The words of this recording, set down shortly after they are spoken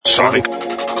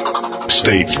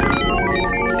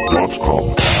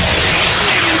SonicStatesman.com.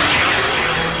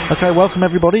 Okay, welcome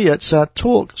everybody. It's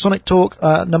Sonic Talk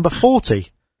number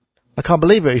 40. I can't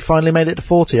believe it. We finally made it to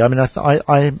 40. I mean,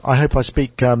 I hope I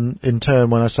speak in turn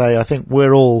when I say I think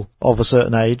we're all of a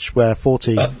certain age where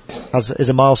 40 is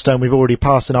a milestone we've already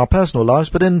passed in our personal lives.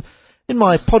 But in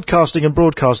my podcasting and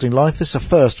broadcasting life, this is a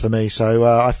first for me. So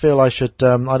I feel I should,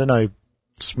 I don't know,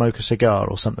 smoke a cigar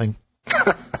or something.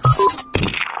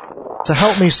 To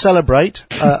help me celebrate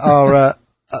our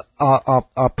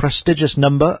prestigious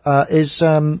number is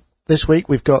this week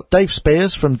we've got Dave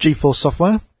Spears from GeForce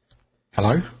Software.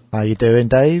 Hello. How you doing,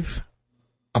 Dave?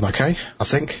 I'm okay, I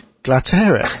think. Glad to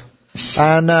hear it.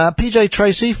 And PJ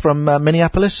Tracy from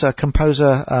Minneapolis, a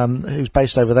composer who's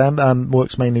based over there,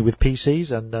 works mainly with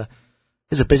PCs and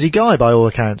is a busy guy by all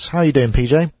accounts. How are you doing,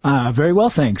 PJ? Very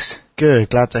well, thanks. Good,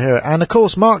 glad to hear it. And of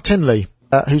course, Mark Tinley,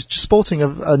 who's sporting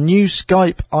a new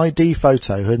Skype ID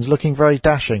photo and is looking very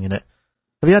dashing in it.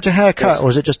 Have you had your hair cut, or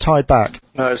is it just tied back?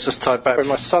 No, it's just tied back.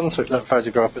 My son took that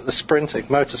photograph at the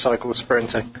motorcycle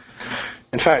sprinting.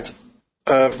 In fact,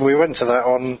 we went to that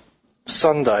on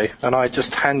Sunday, and I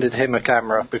just handed him a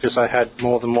camera because I had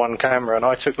more than one camera, and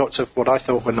I took lots of what I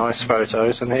thought were nice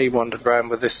photos, and he wandered around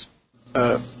with this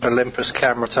Olympus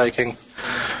camera taking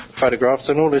photographs,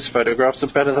 and all his photographs are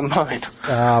better than mine.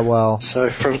 Ah, well. So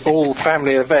from all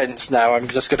family events now, I'm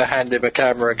just going to hand him a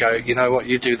camera and go, you know what,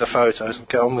 you do the photos and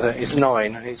get on with it. He's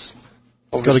 9, and he's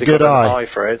obviously got an eye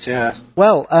for it, yeah.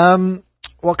 Well,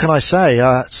 what can I say?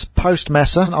 It's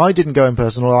post-Mesa. I didn't go in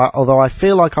person, although I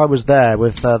feel like I was there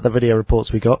with the video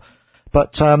reports we got.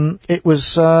 But it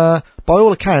was, by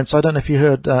all accounts, I don't know if you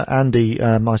heard Andy,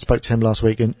 I spoke to him last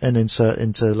week and insert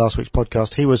into last week's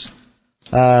podcast. He was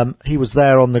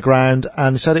there on the ground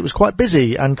and said it was quite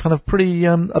busy and kind of pretty,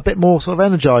 a bit more sort of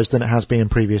energised than it has been in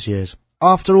previous years.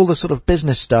 After all the sort of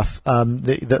business stuff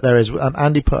that there is,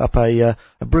 Andy put up a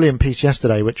brilliant piece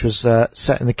yesterday, which was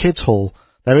set in the kids' hall.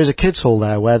 There is a kids' hall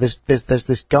there where there's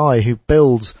this guy who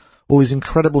builds all these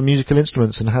incredible musical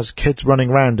instruments and has kids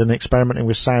running around and experimenting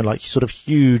with sound, like sort of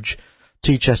huge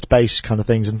T-chest bass kind of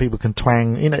things, and people can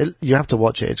twang. You know, you have to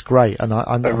watch it. It's great, and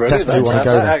I really? definitely want to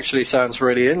go there. That actually sounds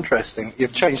really interesting.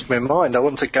 You've changed my mind. I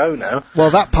want to go now.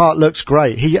 Well, that part looks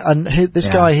great. This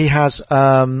guy, he has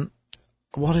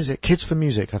what is it? Kids for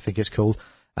Music, I think it's called,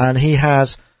 and he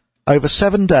has over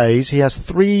 7 days. He has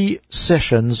 3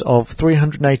 sessions of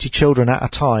 380 children at a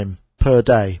time per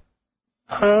day.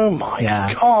 Oh my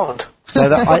God! So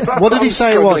what did he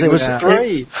say it was? It was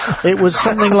 3. It was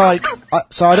something like.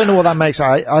 So I don't know what that makes.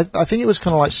 I think it was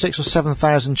kind of like 6,000 or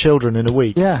 7,000 children in a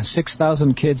week. Yeah,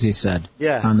 6,000 kids. He said.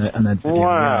 Yeah. On the video.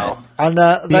 Wow. And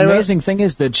the amazing thing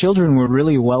is the children were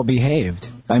really well behaved.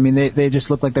 I mean, they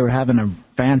just looked like they were having a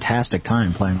fantastic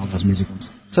time playing all those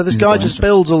musicals. So this guy just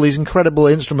builds all these incredible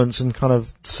instruments and kind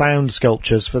of sound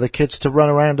sculptures for the kids to run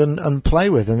around and play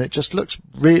with, and it just looks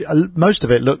most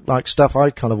of it looked like stuff I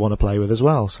kind of want to play with as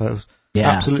well. So it was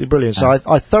absolutely brilliant. So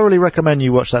I thoroughly recommend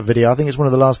you watch that video. I think it's one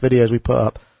of the last videos we put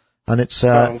up, and it's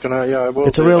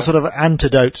it's a real sort of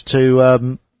antidote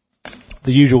to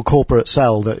the usual corporate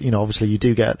sell that obviously you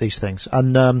do get at these things.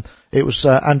 And it was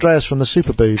Andreas from the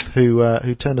Super Booth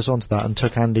who turned us onto that and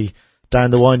took Andy down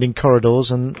the winding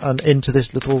corridors and into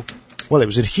this little, well, it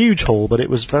was a huge hall, but it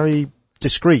was very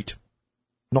discreet,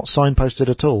 not signposted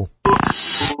at all.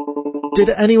 Did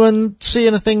anyone see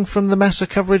anything from the Mesa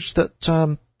coverage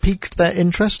that piqued their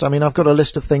interest? I mean, I've got a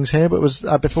list of things here,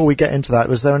 but before we get into that,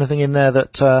 was there anything in there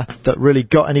that really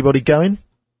got anybody going?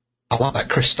 I like that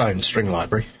Chris Stone string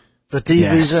library. The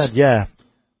DVZ, yeah.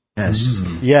 Yes.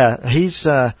 Yeah, he's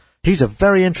a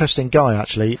very interesting guy,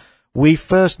 actually. We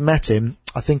first met him,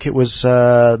 I think it was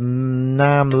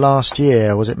NAMM last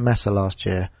year, or was it Mesa last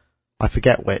year? I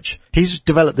forget which. He's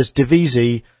developed this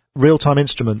DVZ real-time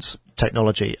instruments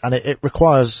technology, and it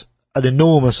requires an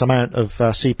enormous amount of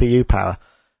CPU power.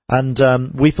 And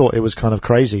we thought it was kind of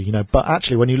crazy, but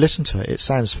actually when you listen to it, it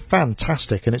sounds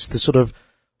fantastic, and it's the sort of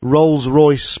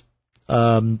Rolls-Royce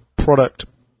product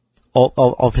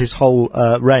of his whole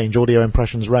range, audio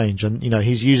impressions range, and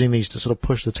he's using these to sort of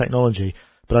push the technology.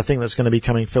 But I think that's going to be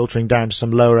filtering down to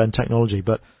some lower end technology.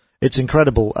 But it's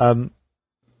incredible.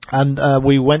 And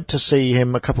we went to see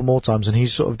him a couple more times, and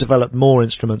he's sort of developed more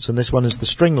instruments. And this one is the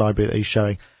string library that he's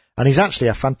showing. And he's actually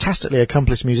a fantastically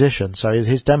accomplished musician, so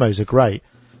his demos are great.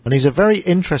 And he's a very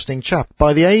interesting chap.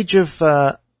 By the age of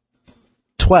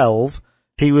 12,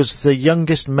 he was the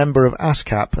youngest member of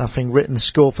ASCAP, having written the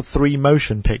score for 3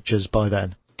 motion pictures by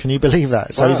then. Can you believe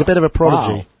that? So he's a bit of a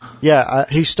prodigy. Wow. Yeah,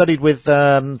 he studied with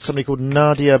somebody called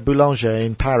Nadia Boulanger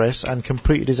in Paris and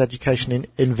completed his education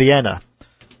in Vienna.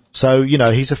 So,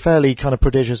 he's a fairly kind of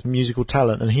prodigious musical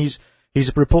talent, and he's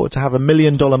reported to have $1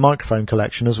 million microphone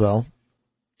collection as well.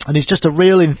 And he's just a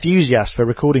real enthusiast for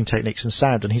recording techniques and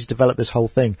sound, and he's developed this whole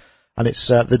thing. And it's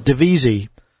the Divisi,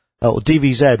 or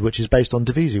DVZ, which is based on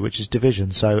Divisi, which is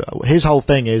division. So his whole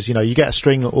thing is, you get a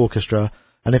string orchestra,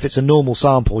 and if it's a normal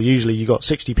sample, usually you got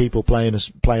 60 people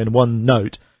playing one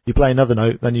note. You play another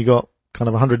note, then you got kind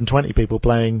of 120 people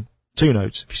playing two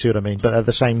notes, if you see what I mean. But they're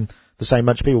the same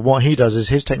bunch of people. What he does is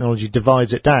his technology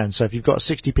divides it down. So if you've got a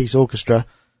 60-piece orchestra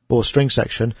or string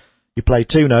section, you play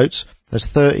two notes, there's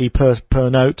 30 per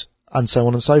note, and so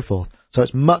on and so forth. So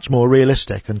it's much more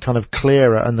realistic and kind of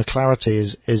clearer, and the clarity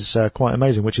is quite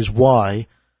amazing, which is why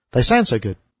they sound so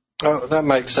good. Oh, that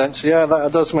makes sense. Yeah,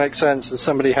 that does make sense. And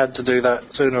somebody had to do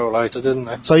that sooner or later, didn't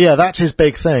they? So yeah, that's his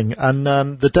big thing. And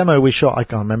the demo we shot, I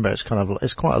can't remember.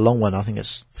 It's quite a long one. I think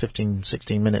it's 15,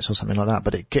 16 minutes or something like that.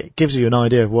 But it gives you an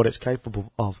idea of what it's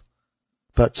capable of.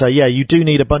 But yeah, you do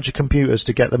need a bunch of computers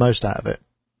to get the most out of it.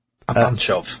 A bunch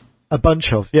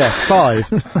of,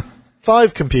 5.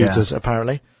 5 computers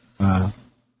apparently. how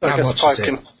much is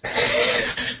it?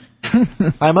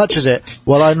 How much is it?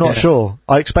 Well, I'm not sure.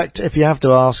 I expect if you have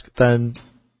to ask, then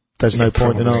there's no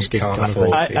point in asking.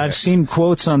 I've seen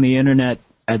quotes on the internet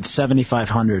at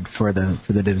 $7,500 for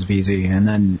the Divisi, and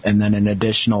then an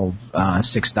additional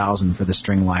 $6,000 for the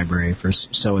string library.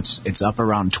 So it's up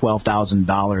around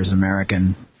 $12,000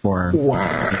 American for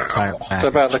the entire package. It's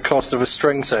about the cost of a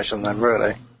string session, then,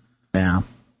 really. Yeah.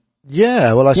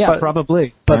 Yeah, well, I suppose. Yeah,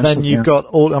 probably. But then you've got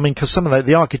all, because some of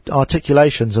the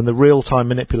articulations and the real-time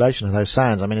manipulation of those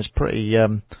sounds, it's pretty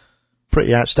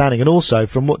outstanding. And also,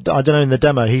 from what, I don't know, in the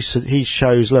demo, he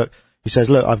says, look,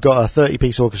 I've got a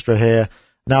 30-piece orchestra here.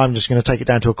 Now I'm just going to take it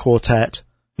down to a quartet,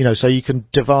 so you can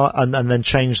divide and then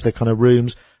change the kind of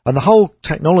rooms. And the whole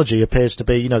technology appears to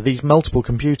be, these multiple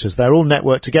computers, they're all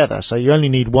networked together. So you only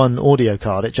need one audio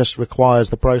card. It just requires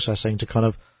the processing to kind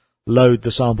of load the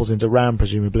samples into RAM,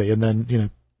 presumably, and then,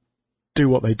 do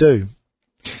what they do.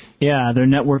 Yeah, they're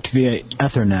networked via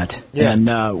Ethernet. Yeah.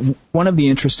 And one of the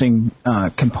interesting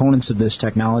components of this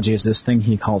technology is this thing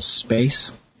he calls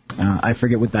SPACE. I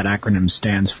forget what that acronym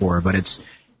stands for, but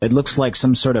it looks like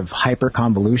some sort of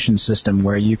hyperconvolution system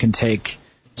where you can take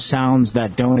sounds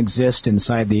that don't exist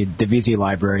inside the Divisi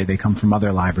library, they come from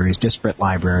other libraries, disparate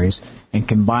libraries, and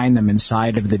combine them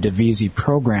inside of the Divisi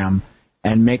program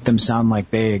and make them sound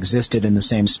like they existed in the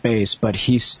same space. But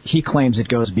he claims it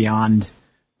goes beyond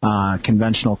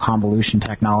conventional convolution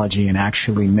technology and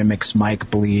actually mimics mic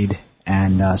bleed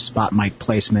and spot mic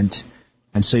placement.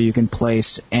 And so you can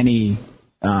place any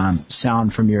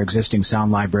sound from your existing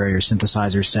sound library or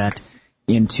synthesizer set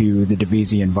into the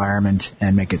Divisi environment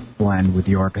and make it blend with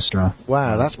the orchestra.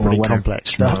 Wow, that's pretty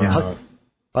complex stuff. Yeah.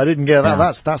 I didn't get that.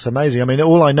 Yeah. That's amazing.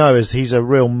 All I know is he's a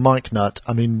real mic nut.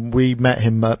 We met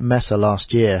him at Mesa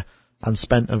last year and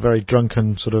spent a very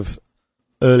drunken sort of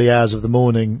early hours of the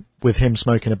morning with him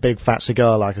smoking a big fat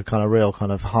cigar, like a kind of real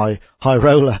kind of high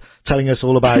roller, telling us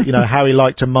all about, how he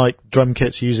liked to mic drum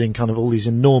kits using kind of all these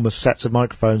enormous sets of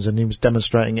microphones, and he was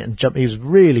demonstrating it and he was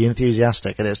really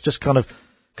enthusiastic. And it's just kind of,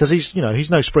 because he's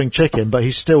no spring chicken, but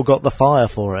he's still got the fire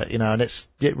for it, and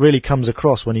it really comes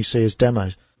across when you see his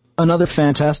demos. Another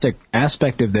fantastic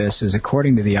aspect of this is,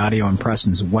 according to the Audio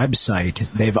Impressions website,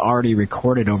 they've already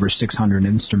recorded over 600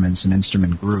 instruments and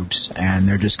instrument groups, and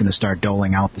they're just going to start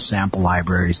doling out the sample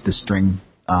libraries, the string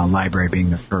library being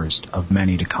the first of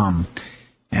many to come.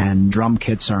 And drum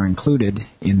kits are included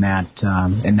in that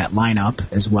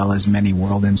lineup, as well as many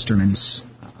world instruments,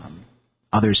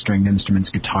 other stringed instruments,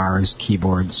 guitars,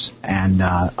 keyboards, and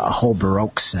a whole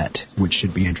Baroque set, which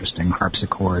should be interesting,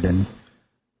 harpsichord and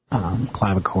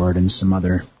clavichord and some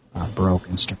other Baroque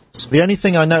instruments. The only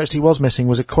thing I noticed he was missing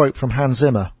was a quote from Hans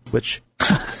Zimmer, which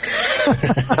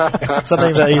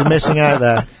something that he's missing out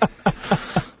there.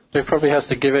 He probably has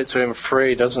to give it to him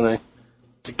free, doesn't he,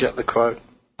 to get the quote?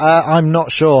 I'm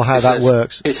not sure how that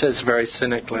works. He says very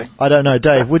cynically. I don't know.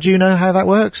 Dave, would you know how that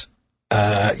works?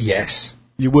 Yes.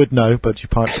 You would know, but you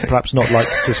perhaps not like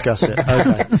to discuss it.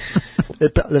 Okay.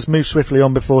 Let's move swiftly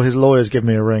on before his lawyers give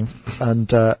me a ring and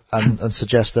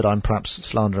suggest that I'm perhaps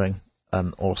slandering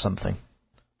or something,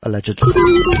 allegedly.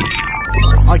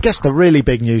 I guess the really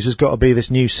big news has got to be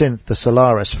this new synth, the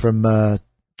Solaris from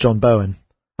John Bowen.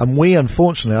 And we,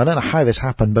 unfortunately, I don't know how this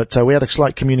happened, but we had a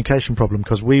slight communication problem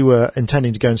because we were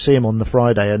intending to go and see him on the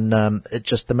Friday, and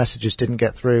the messages didn't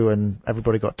get through, and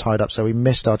everybody got tied up, so we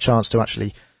missed our chance to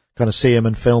actually kind of see him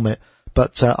and film it.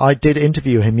 But I did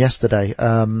interview him yesterday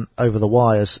over the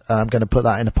wires. I'm going to put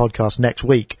that in a podcast next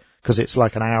week because it's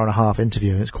like an hour and a half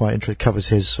interview, and it's quite interesting. It covers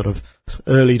his sort of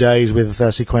early days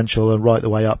with Sequential and right the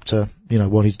way up to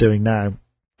what he's doing now.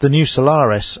 the new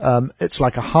Solaris, it's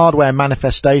like a hardware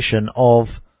manifestation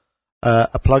of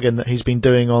a plugin that he's been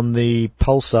doing on the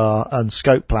Pulsar and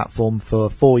Scope platform for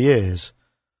 4 years.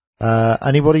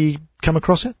 Anybody come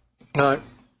across it? No.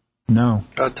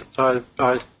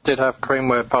 I did have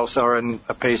Creamware Pulsar and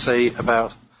a PC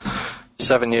about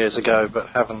 7 years ago, but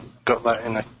haven't got that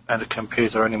in a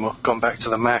computer anymore. Gone back to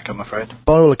the Mac, I'm afraid.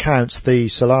 By all accounts, the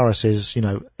Solaris is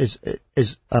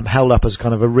held up as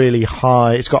kind of a really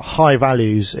high. It's got high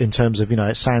values in terms of,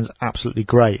 it sounds absolutely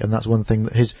great, and that's one thing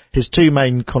that his two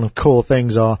main kind of core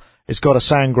things are: it's got to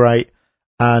sound great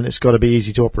and it's got to be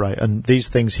easy to operate. And these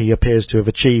things he appears to have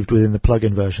achieved within the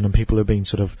plug-in version, and people have been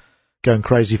sort of going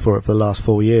crazy for it for the last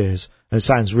 4 years. And it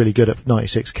sounds really good at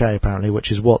 96K apparently,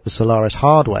 which is what the Solaris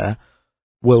hardware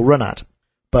will run at.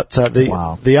 But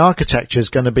the architecture is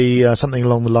going to be something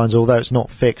along the lines, although it's not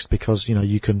fixed because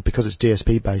because it's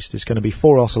DSP based, it's going to be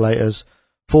 4 oscillators,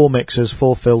 4 mixers,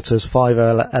 4 filters, 5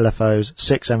 LFOs,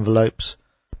 6 envelopes,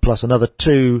 plus another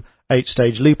 2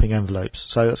 8-stage looping envelopes.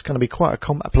 So that's going to be quite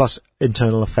plus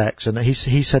internal effects. And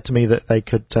he said to me that they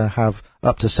could have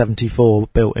up to 74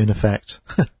 built-in effects,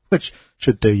 which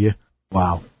should do you.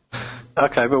 Wow.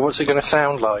 Okay, but what's it going to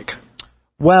sound like?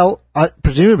 Well,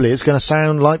 presumably it's going to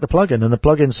sound like the plugin, and the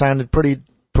plugin sounded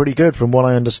pretty good from what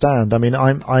I understand. I mean,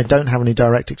 I don't have any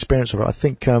direct experience of it. I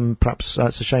think perhaps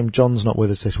it's a shame John's not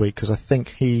with us this week, because I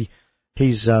think he's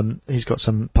got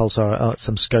some Pulsar,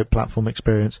 some Scope platform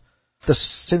experience. The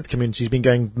synth community's been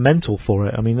going mental for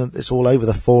it. I mean, it's all over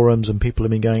the forums, and people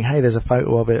have been going, "Hey, there's a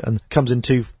photo of it," and it comes in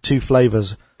two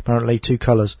flavors, apparently 2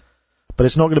 colors. But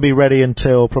it's not going to be ready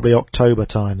until probably October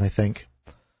time, they think.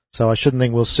 So I shouldn't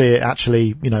think we'll see it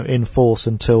actually, in force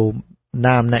until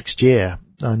NAMM next year,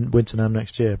 and Winter NAMM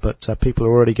next year. But people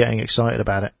are already getting excited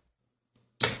about it.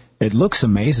 It looks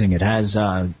amazing. It has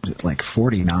like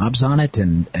 40 knobs on it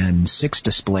and 6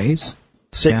 displays.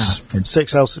 6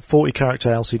 40-character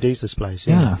LCDs displays.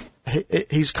 Yeah.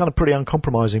 He's kind of pretty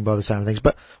uncompromising by the sound of things.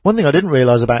 But one thing I didn't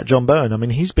realise about John Bowen, I mean,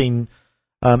 he's been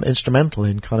instrumental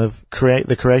in kind of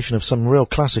the creation of some real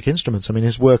classic instruments. I mean,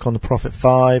 his work on the Prophet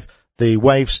 5, the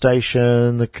Wave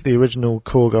Station, the original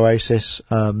Korg Oasis,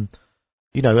 a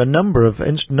number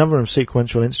of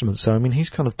sequential instruments. So I mean, he's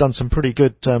kind of done some pretty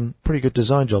good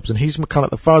design jobs. And he's kind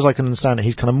of, as far as I can understand it,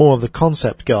 he's kind of more of the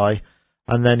concept guy,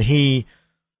 and then he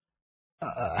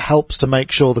helps to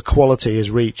make sure the quality is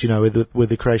reached, with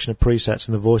the creation of presets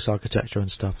and the voice architecture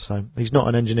and stuff. So he's not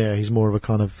an engineer; he's more of a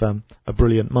kind of a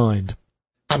brilliant mind.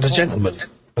 And a gentleman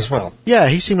as well. Yeah,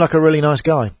 he seemed like a really nice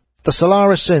guy. The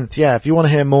Solaris synth, yeah, if you want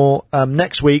to hear more,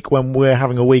 next week when we're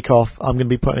having a week off, I'm going to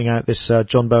be putting out this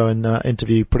John Bowen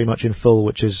interview pretty much in full,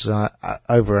 which is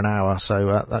over an hour,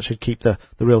 so that should keep the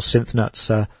real synth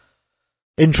nuts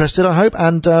interested, I hope,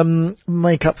 and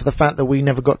make up for the fact that we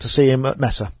never got to see him at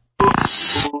Mesa.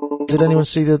 Did anyone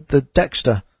see the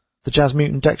Dexter, the Jazz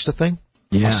Mutant Dexter thing?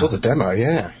 Yeah. I saw the demo,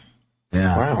 yeah.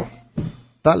 Wow.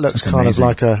 That looks kind of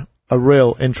like a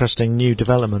real interesting new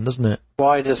development, doesn't it?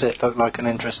 Why does it look like an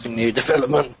interesting new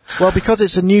development? Well, because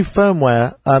it's a new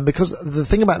firmware. Because the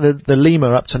thing about the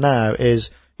Lemur up to now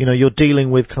is, you're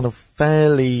dealing with kind of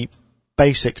fairly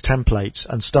basic templates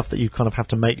and stuff that you kind of have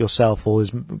to make yourself or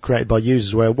is created by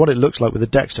users. Where what it looks like with the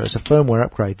Dexter, it's a firmware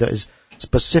upgrade that is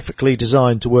specifically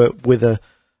designed to work with a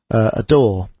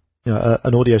DAW,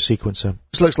 an audio sequencer.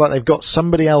 It looks like they've got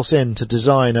somebody else in to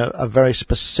design a very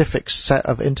specific set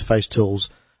of interface tools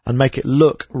and make it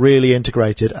look really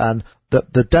integrated. And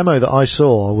the demo that I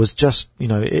saw was just,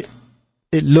 it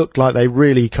looked like they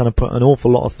really kind of put an awful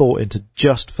lot of thought into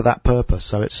just for that purpose.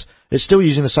 So it's still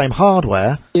using the same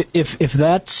hardware. If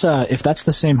that's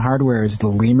the same hardware as the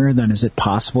Lemur, then is it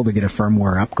possible to get a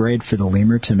firmware upgrade for the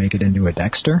Lemur to make it into a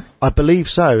Dexter? I believe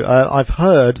so. I've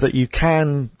heard that you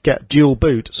can get dual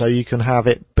boot, so you can have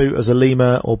it boot as a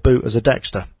Lemur or boot as a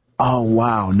Dexter. Oh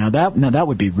wow! Now that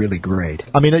would be really great.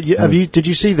 I mean, did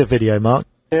you see the video, Mark?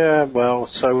 Yeah. Well,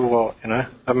 so what?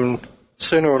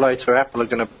 Sooner or later, Apple are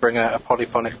going to bring out a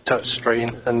polyphonic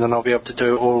touchscreen, and then I'll be able to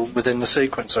do it all within the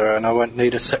sequencer, and I won't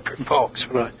need a separate box.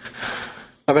 But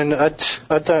I mean, I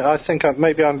think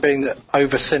maybe I'm being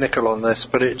over cynical on this,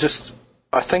 but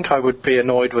I think I would be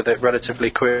annoyed with it relatively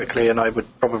quickly, and I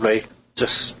would probably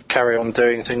just carry on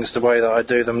doing things the way that I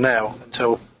do them now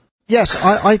until. Yes,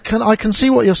 I can see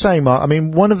what you're saying, Mark. I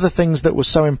mean, one of the things that was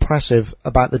so impressive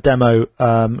about the demo,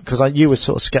 because you were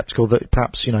sort of sceptical that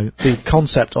perhaps, the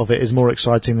concept of it is more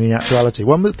exciting than the actuality.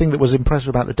 One thing that was impressive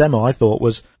about the demo, I thought,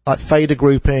 was like fader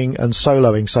grouping and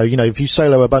soloing. So, if you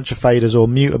solo a bunch of faders or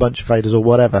mute a bunch of faders or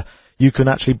whatever, you can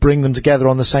actually bring them together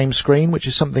on the same screen, which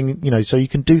is something, so you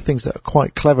can do things that are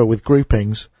quite clever with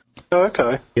groupings. Oh,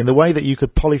 okay. In the way that you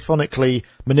could polyphonically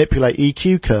manipulate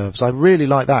EQ curves, I really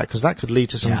like that, because that could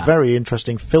lead to some very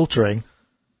interesting filtering.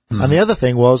 And the other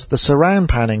thing was the surround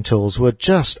panning tools were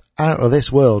just out of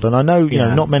this world. And I know, you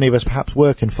know, not many of us perhaps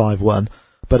work in 5.1,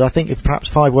 but I think if perhaps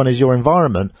 5.1 is your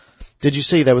environment, did you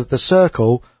see there was the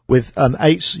circle with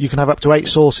 8, you can have up to 8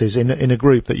 sources in a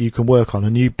group that you can work on,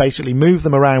 and you basically move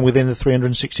them around within the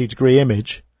 360 degree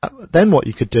image. Then what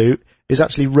you could do is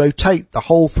actually rotate the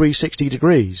whole 360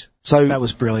 degrees. So that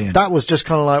was brilliant. That was just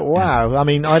kind of like, wow. I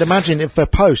mean, I'd imagine if for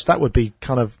post, that would be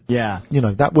kind of, you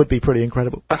know, that would be pretty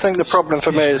incredible. I think the problem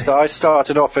for me is that I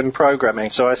started off in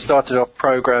programming. So I started off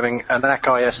programming an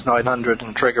Akai S900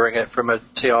 and triggering it from a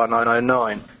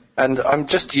TR909. And I'm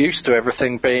just used to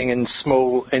everything being in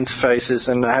small interfaces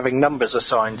and having numbers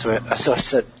assigned to it, as I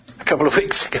said a couple of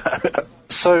weeks ago.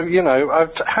 So, you know,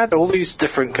 I've had all these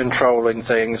different controlling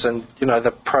things and, you know,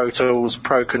 the Pro Tools,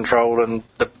 Pro Control and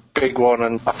the big one,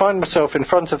 and I find myself in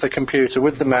front of the computer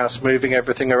with the mouse moving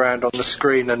everything around on the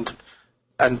screen, and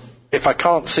if I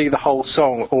can't see the whole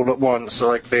song all at once,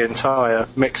 like the entire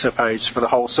mixer page for the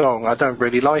whole song, I don't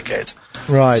really like it.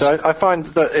 Right. So I find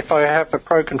that if I have a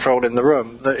Pro Control in the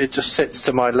room, that it just sits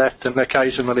to my left, and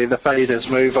occasionally the faders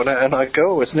move on it, and I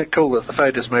go, oh, isn't it cool that the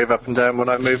faders move up and down when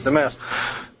I move the mouse?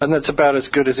 And that's about as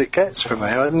good as it gets for me.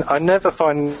 I never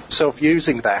find myself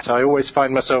using that. I always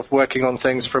find myself working on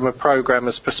things from a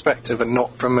programmer's perspective and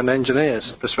not from an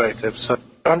engineer's perspective. So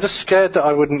I'm just scared that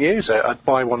I wouldn't use it. I'd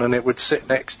buy one and it would sit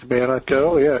next to me and I'd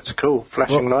go, oh yeah, it's cool,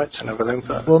 flashing lights and everything.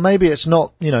 But well, maybe it's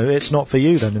not, you know, it's not for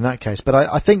you then in that case. But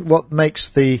I think what makes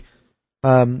the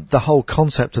whole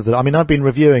concept of I mean, I've been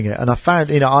reviewing it and I found,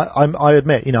 you know, I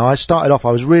admit, you know, I started off,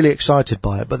 I was really excited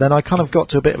by it, but then I kind of got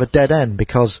to a bit of a dead end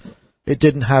because it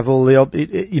didn't have all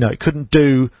the, you know, it couldn't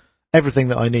do everything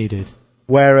that I needed.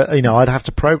 Where, you know, I'd have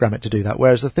to program it to do that.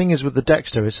 Whereas the thing is with the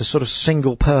Dexter, it's a sort of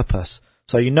single purpose.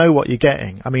 So you know what you're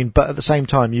getting. I mean, but at the same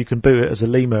time, you can boot it as a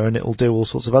lemur and it'll do all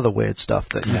sorts of other weird stuff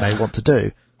that you may want to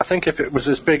do. I think if it was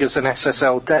as big as an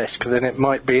SSL desk, then it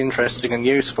might be interesting and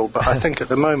useful. But I think at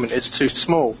the moment it's too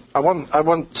small. I want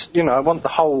the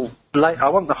whole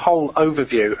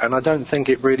overview, and I don't think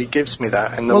it really gives me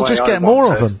that in the way I want. Well, just get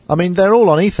more of them. I mean, they're all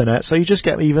on Ethernet, so you just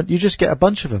get a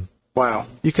bunch of them. Wow.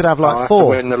 You could have like I'll 4. have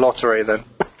to win the lottery then.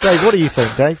 Dave, what do you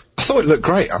think, Dave? I thought it looked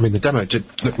great. I mean, the demo did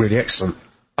look really excellent.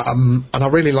 And I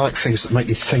really like things that make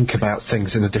you think about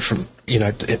things in a different, you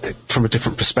know, from a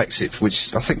different perspective,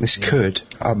 which I think this could.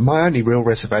 My only real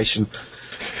reservation,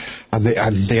 and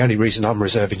the only reason I'm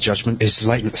reserving judgment, is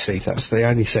latency. That's the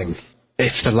only thing.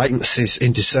 If the latency is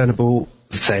indiscernible,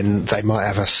 then they might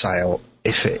have a sale.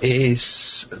 If it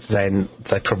is, then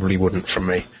they probably wouldn't from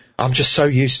me. I'm just so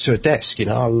used to a desk, you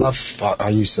know. I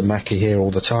use the Mackie here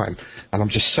all the time, and I'm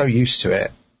just so used to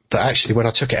it that actually when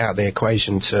I took it out of the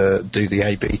equation to do the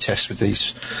A/B test with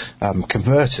these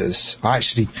converters, I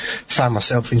actually found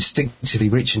myself instinctively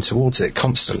reaching towards it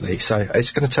constantly. So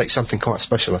it's going to take something quite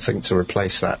special, I think, to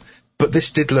replace that. But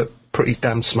this did look pretty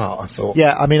damn smart, I thought.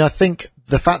 Yeah, I mean, I think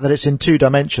the fact that it's in 2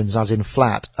 dimensions, as in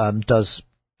flat, does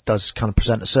kind of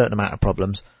present a certain amount of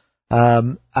problems.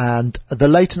 And the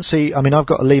latency, I mean, I've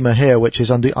got a lemur here, which is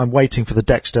I'm waiting for the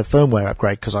Dexter firmware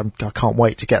upgrade because I can't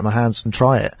wait to get my hands and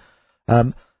try it.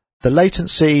 The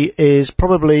latency is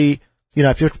probably, you know,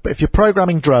 if you're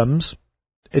programming drums,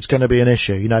 it's going to be an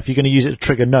issue. You know, if you're going to use it to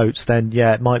trigger notes, then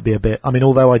yeah, it might be a bit. I mean,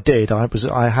 although I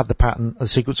had the pattern, the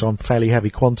sequencer on fairly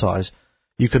heavy quantize,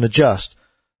 you can adjust.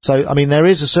 So, I mean, there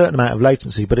is a certain amount of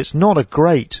latency, but it's not a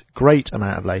great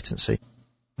amount of latency.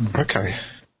 Okay.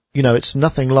 You know, it's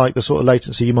nothing like the sort of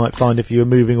latency you might find if you were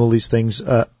moving all these things,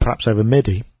 perhaps over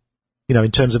MIDI. You know,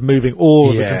 in terms of moving all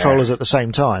of the controllers at the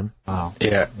same time. Wow.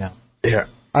 Yeah.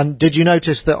 And did you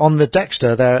notice that on the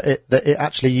Dexter it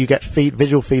actually you get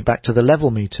visual feedback to the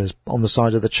level meters on the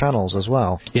side of the channels as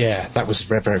well? Yeah, that was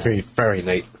very, very, very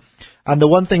neat. And the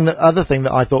other thing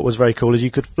that I thought was very cool is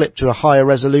you could flip to a higher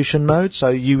resolution mode.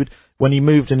 So when you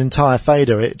moved an entire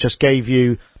fader, it just gave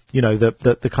you, you know,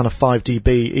 the kind of 5 dB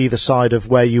either side of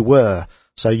where you were.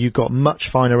 So you got much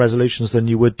finer resolutions than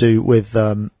you would do with,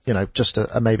 you know, just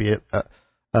maybe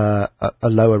a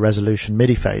lower resolution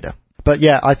MIDI fader. But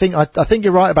yeah, I think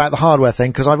you're right about the hardware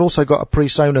thing, because I've also got a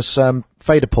PreSonus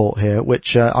fader port here,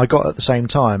 which I got at the same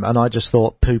time, and I just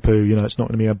thought, poo-poo, you know, it's not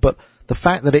going to be a... But the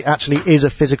fact that it actually is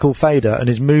a physical fader and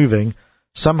is moving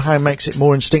somehow makes it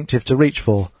more instinctive to reach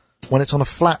for. When it's on a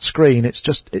flat screen, it's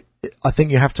just... I think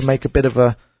you have to make a bit of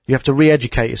a... You have to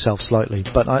re-educate yourself slightly.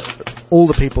 But all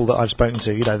the people that I've spoken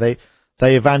to, you know, they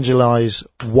evangelise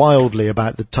wildly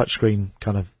about the touchscreen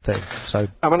kind of thing. So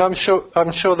I mean, I'm sure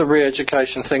the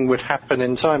re-education thing would happen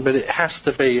in time, but it has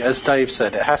to be, as Dave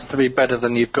said, it has to be better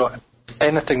than you've got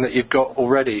anything that you've got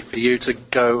already for you to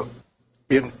go,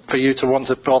 for you to want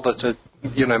to bother to,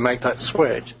 make that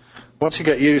switch. Once you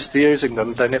get used to using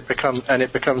them, then it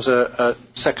becomes a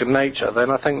second nature.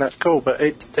 Then I think that's cool. But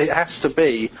it has to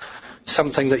be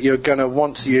something that you're going to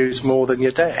want to use more than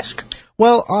your desk.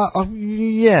 Well,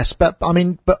 yes, but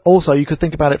also you could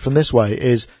think about it from this way: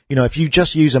 is if you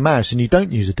just use a mouse and you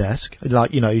don't use a desk,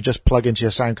 like you just plug into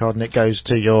your sound card and it goes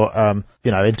to your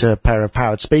into a pair of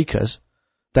powered speakers,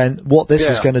 then what this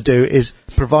is going to do is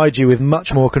provide you with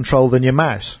much more control than your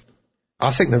mouse.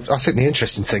 I think the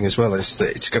interesting thing as well is that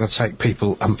it's going to take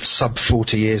people sub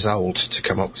 40 years old to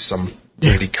come up with some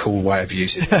really cool way of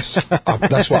using this.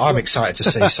 That's what I'm excited to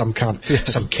see. Some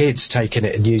kids taking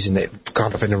it and using it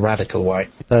kind of in a radical way.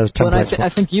 I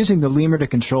think using the lemur to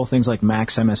control things like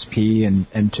Max MSP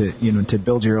and to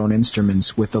build your own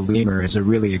instruments with the lemur is a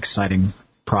really exciting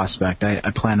prospect. I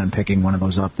plan on picking one of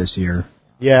those up this year.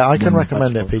 Yeah, I can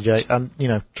recommend it,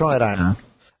 PJ. Try it out. Yeah.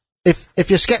 If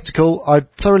you're skeptical,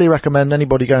 I'd thoroughly recommend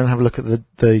anybody go and have a look at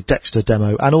the Dexter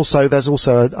demo. And also, there's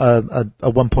also a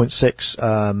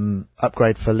 1.6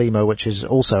 upgrade for Lemur, which is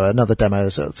also another demo.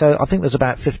 So I think there's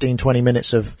about 15-20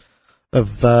 minutes of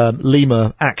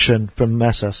Lemur action from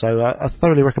Mesa. So I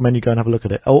thoroughly recommend you go and have a look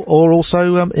at it. Or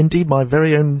also, indeed, my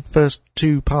very own first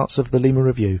 2 parts of the Lemur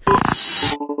review.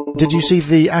 Did you see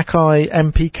the Akai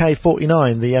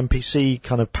MPK49, the MPC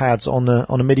kind of pads on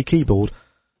a MIDI keyboard?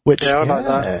 Which I like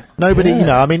that. Nobody,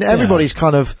 everybody's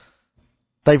kind of,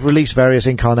 they've released various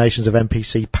incarnations of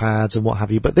MPC pads and what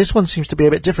have you, but this one seems to be a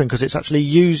bit different because it's actually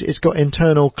it's got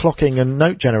internal clocking and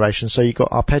note generation, so you've got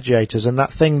arpeggiators and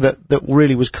that thing that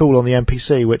really was cool on the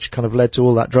MPC, which kind of led to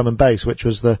all that drum and bass, which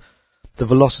was the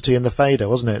velocity and the fader,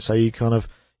 wasn't it? So you kind of,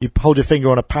 you hold your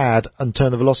finger on a pad and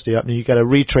turn the velocity up and you get a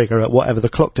re-trigger at whatever the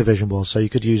clock division was, so you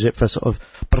could use it for sort of,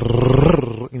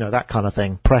 that kind of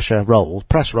thing, press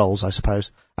rolls, I suppose.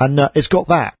 And it's got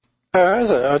that. Oh, is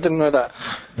it? I didn't know that.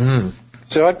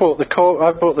 So I bought the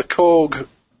Korg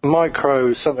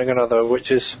Micro something or other,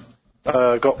 which is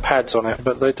got pads on it,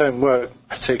 but they don't work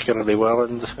particularly well,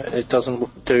 and it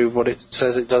doesn't do what it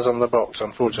says it does on the box,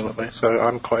 unfortunately. So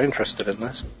I'm quite interested in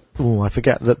this. Oh, I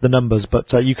forget the numbers,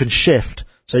 but you can shift,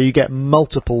 so you get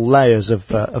multiple layers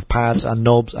of pads and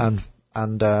knobs and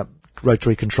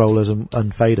rotary controllers and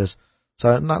faders.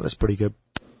 So that's pretty good.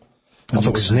 I thought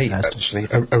it was neat, actually.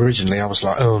 Originally, I was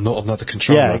like, oh, not another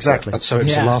controller. Yeah, exactly. So it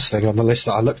was the last thing on the list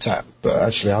that I looked at. But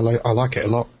actually, I like it a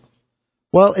lot.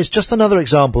 Well, it's just another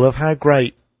example of how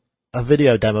great a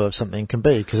video demo of something can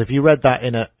be. Because if you read that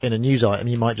in a news item,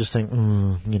 you might just think,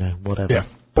 whatever. Yeah.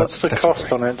 What's the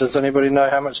cost on it? Does anybody know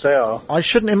how much they are? I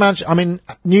shouldn't imagine. I mean,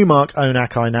 Newmark own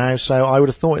Akai now, so I would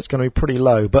have thought it's going to be pretty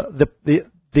low. But the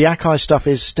Akai stuff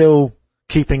is still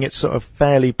keeping its sort of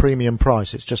fairly premium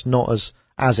price. It's just not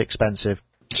as expensive.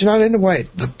 Do you know, in a way,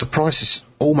 the price is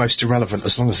almost irrelevant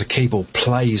as long as the keyboard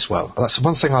plays well. That's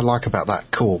one thing I like about that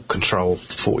Korg Control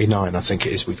 49, I think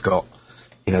it is, we've got.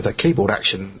 The keyboard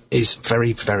action is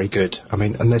very, very good. I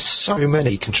mean, and there's so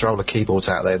many controller keyboards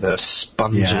out there that are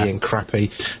spongy and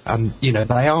crappy. And,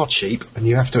 they are cheap, and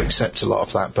you have to accept a lot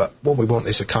of that. But what we want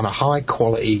is a kind of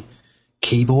high-quality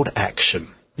keyboard action.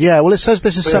 Yeah, well, it says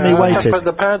this is semi-weighted. But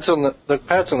the pads on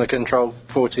the Control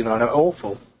 49 are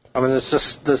awful. I mean,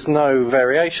 there's no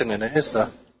variation in it, is there?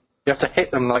 You have to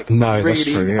hit them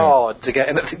really hard to get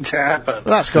anything to happen. Well,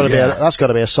 that's got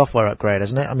to be a software upgrade,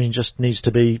 isn't it? I mean, just needs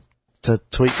to be to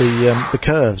tweak the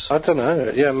curves. I don't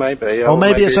know. Yeah, maybe. Or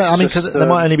maybe it's because there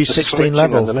might only be 16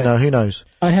 level. Who knows?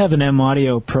 I have an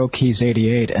M-Audio Pro Keys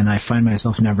 88, and I find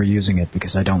myself never using it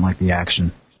because I don't like the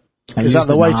action. Is that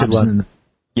the weighted one?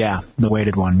 Yeah, the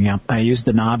weighted one. Yeah, I use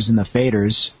the knobs and the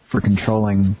faders for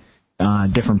controlling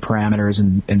different parameters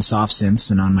and soft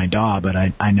synths and on my DAW, but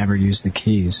I never use the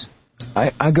keys.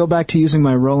 I go back to using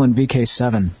my Roland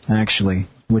VK7 actually,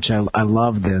 which I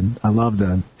love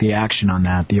the action on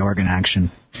that, the organ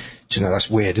action. Do you know, that's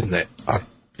weird, isn't it? I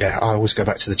always go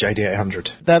back to the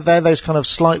JD800. They're those kind of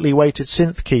slightly weighted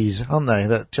synth keys, aren't they?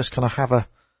 That just kind of have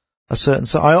a certain.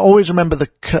 So I always remember the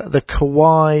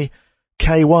Kawai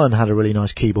K1 had a really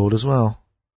nice keyboard as well,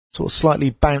 sort of slightly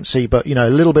bouncy, but a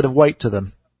little bit of weight to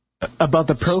them. About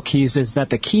the Pro keys is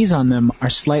that the keys on them are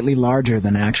slightly larger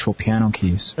than actual piano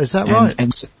keys. Is that right?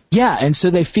 And so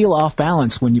they feel off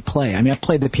balance when you play. I mean, I've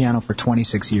played the piano for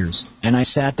 26 years, and I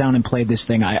sat down and played this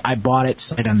thing. I bought it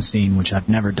sight unseen, which I've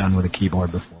never done with a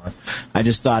keyboard before. I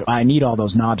just thought I need all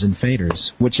those knobs and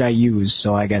faders, which I use,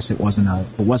 so I guess it wasn't a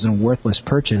worthless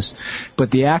purchase.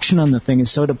 But the action on the thing is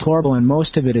so deplorable, and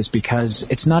most of it is because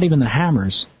it's not even the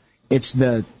hammers. It's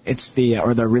the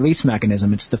release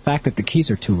mechanism. It's the fact that the keys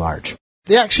are too large.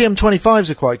 The Axiom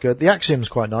 25s are quite good. The Axiom's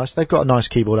quite nice. They've got a nice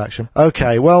keyboard action.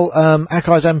 Okay, well,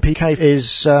 Akai's MPK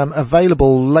is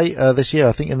available later this year,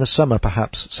 I think in the summer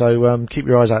perhaps. So keep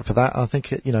your eyes out for that. I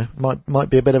think it, might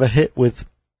be a bit of a hit with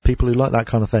people who like that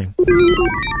kind of thing.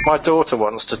 My daughter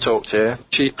wants to talk to you.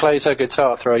 She plays her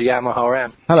guitar through a Yamaha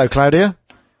amp. Hello, Claudia.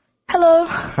 Hello.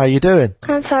 How you doing?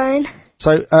 I'm fine.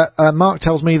 So Mark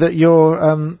tells me that you're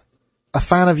a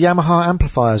fan of Yamaha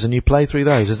amplifiers and you play through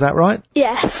those. Is that right?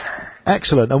 Yes.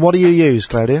 Excellent. And what do you use,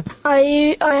 Claudia?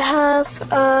 I have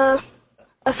a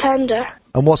Fender.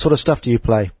 And what sort of stuff do you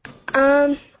play?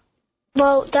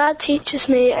 Well, Dad teaches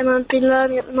me, and I've been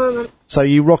learning at the moment. So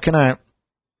you rocking out?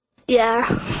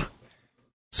 Yeah.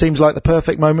 Seems like the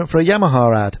perfect moment for a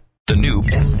Yamaha ad. The new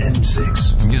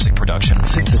MM6 music production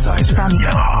synthesizer from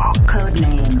Yamaha.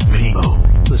 Codename Minimo.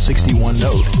 The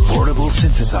 61-note portable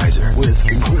synthesizer with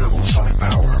incredible sonic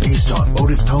power based on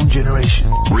motive tone generation,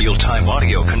 real-time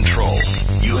audio control,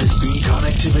 USB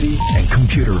connectivity, and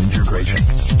computer integration.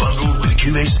 Bundled with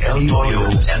Cubase LE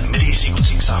audio and MIDI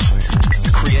sequencing software.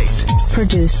 Create,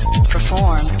 produce,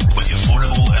 perform with the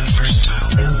affordable and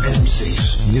versatile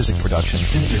MM6 music production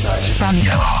synthesizer from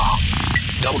Yamaha.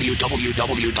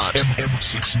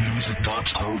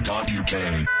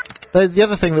 www.mm6music.co.uk. The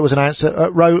other thing that was announced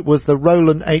was the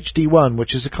Roland HD1,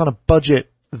 which is a kind of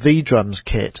budget V-Drums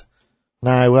kit.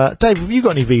 Now, Dave, have you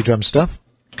got any V-Drum stuff?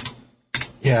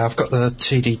 Yeah, I've got the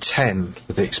TD10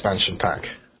 with the expansion pack.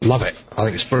 Love it. I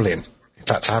think it's brilliant. In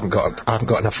fact, I haven't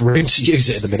got enough room to use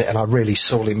it at the minute, and I really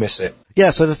sorely miss it. Yeah,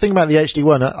 so the thing about the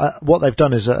HD1, what they've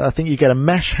done is I think you get a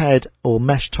mesh head or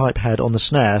mesh type head on the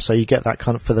snare, so you get that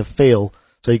kind of for the feel.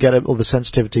 So you get all the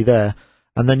sensitivity there.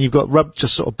 And then you've got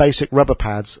just sort of basic rubber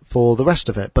pads for the rest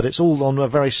of it. But it's all on a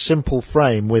very simple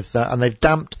frame with, and they've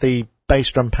damped the bass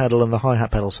drum pedal and the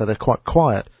hi-hat pedal, so they're quite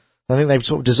quiet. I think they've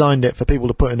sort of designed it for people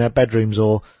to put in their bedrooms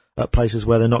or at places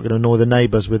where they're not going to annoy the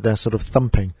neighbours with their sort of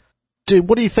thumping.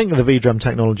 What do you think of the V-Drum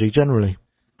technology generally?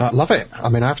 I love it. I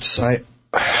mean, I have to say,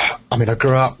 I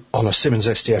grew up on a Simmons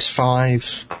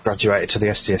SDS5, graduated to the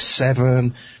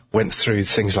SDS7, went through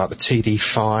things like the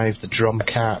TD5, the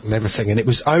Drumcat and everything, and it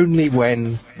was only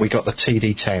when we got the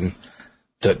TD10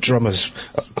 that drummers...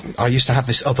 I used to have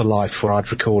this other life where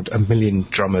I'd record a million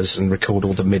drummers and record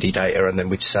all the MIDI data, and then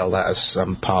we'd sell that as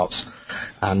parts.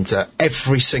 And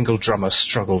every single drummer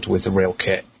struggled with the real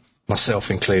kit, myself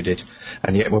included.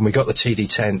 And yet when we got the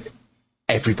TD10,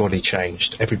 everybody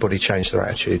changed. Everybody changed their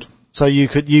attitude. So you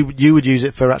would use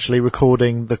it for actually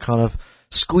recording the kind of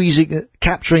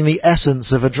capturing the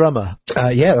essence of a drummer.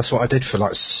 Yeah, that's what I did for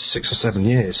like 6 or 7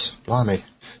 years. Blimey.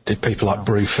 Did people like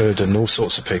Bruford and all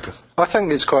sorts of people. I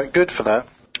think it's quite good for that,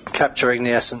 capturing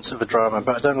the essence of a drummer,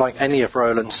 but I don't like any of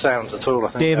Roland's sounds at all.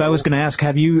 Dave, I was going to ask,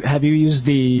 have you used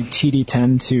the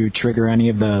TD10 to trigger any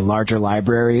of the larger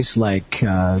libraries, like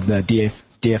the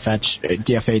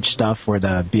DFH stuff or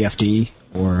the BFD?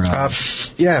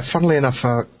 Yeah, funnily enough,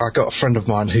 I got a friend of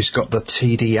mine who's got the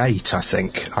TD8, I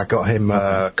think. I got him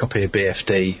a copy of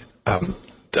BFD.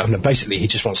 And basically, he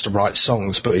just wants to write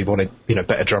songs, but he wanted,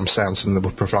 better drum sounds than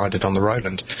were provided on the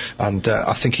Roland. And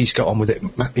I think he's got on with it,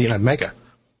 mega.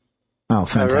 Oh,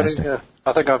 fantastic. Oh, really? Yeah.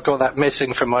 I think I've got that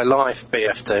missing from my life,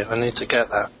 BFD. I need to get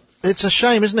that. It's a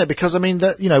shame, isn't it? Because,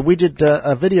 we did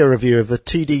a video review of the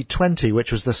TD20,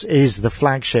 which is the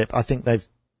flagship. I think they've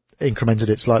incremented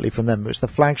it slightly from them, but it's the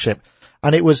flagship.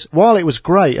 And while it was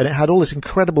great and it had all this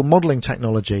incredible modelling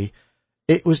technology,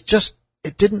 it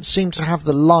didn't seem to have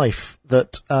the life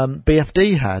that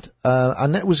BFD had,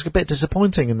 and it was a bit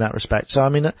disappointing in that respect. So,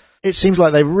 it seems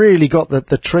like they've really got the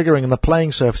triggering and the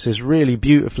playing surfaces really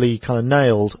beautifully kind of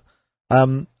nailed,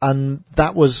 and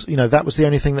that was the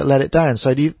only thing that let it down.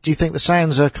 So, do you think the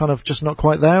sounds are kind of just not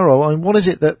quite there, or what is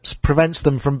it that prevents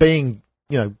them from being,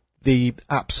 the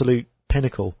absolute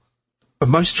pinnacle? But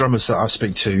most drummers that I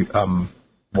speak to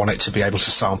want it to be able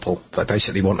to sample. They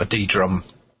basically want a D-drum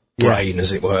brain,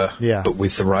 as it were, but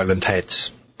with the Roland heads.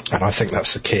 And I think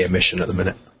that's the key omission at the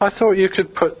minute. I thought you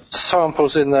could put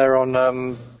samples in there on,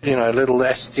 little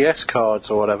SDS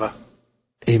cards or whatever.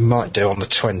 You might do on the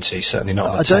 20, certainly not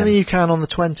on the 10. I don't think you can on the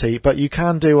 20, but you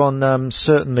can do on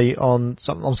certainly on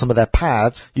some of their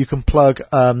pads. You can plug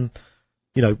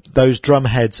those drum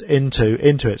heads into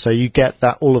it, so you get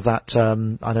all of that.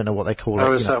 I don't know what they call it.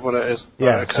 Oh, is that what it is?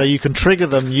 Yeah, okay. So you can trigger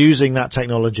them using that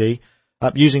technology,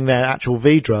 using their actual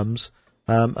V drums.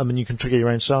 You can trigger your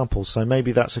own samples. So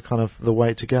maybe that's a kind of the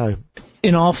way to go.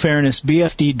 In all fairness,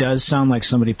 BFD does sound like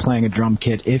somebody playing a drum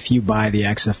kit if you buy the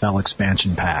XFL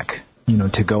expansion pack,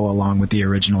 to go along with the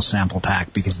original sample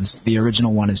pack, because the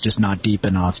original one is just not deep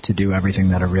enough to do everything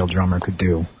that a real drummer could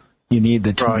do. You need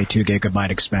the 22 gigabyte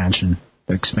expansion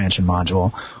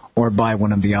module, or buy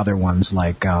one of the other ones.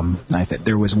 Like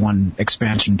there was one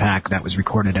expansion pack that was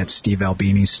recorded at Steve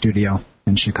Albini's studio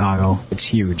in Chicago. It's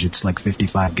huge. It's like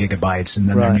 55 gigabytes, and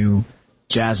then the new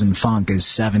Jazz and Funk is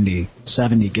 70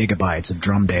 gigabytes of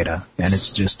drum data, and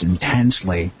it's just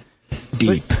intensely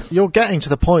deep. But you're getting to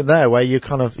the point there where you're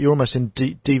almost in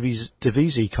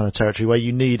DVZ kind of territory, where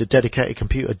you need a dedicated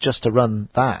computer just to run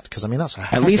that, because I mean that's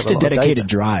at least a dedicated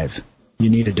drive. You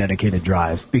need a dedicated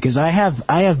drive, because I have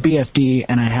BFD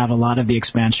and I have a lot of the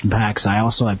expansion packs. I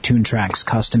also have Toontracks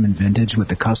Custom and Vintage with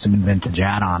the Custom and Vintage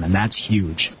add-on, and that's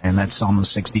huge, and that's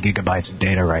almost 60 gigabytes of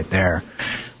data right there.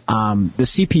 The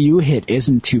CPU hit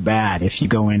isn't too bad if you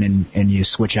go in and you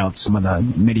switch out some of the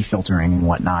MIDI filtering and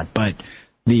whatnot, but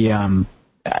the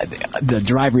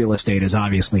drive real estate is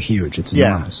obviously huge. It's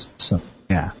enormous. So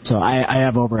I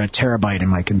have over a terabyte in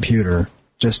my computer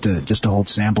just to hold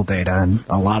sample data, and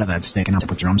a lot of that's taken up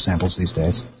with drum samples these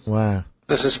days. Wow.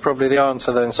 This is probably the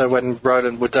answer then. So when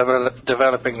Roland were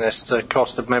developing this, the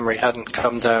cost of memory hadn't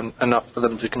come down enough for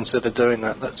them to consider doing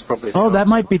that. That's probably the answer. That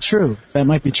might be true. That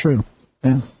might be true.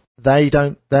 Yeah.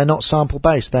 They're not sample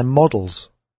based, they're models.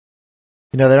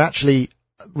 They're actually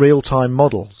real-time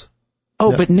models.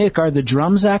 Oh, but Nick, are the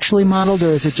drums actually modeled,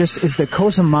 or is the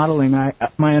COSM modeling?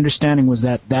 My understanding was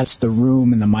that that's the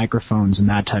room and the microphones and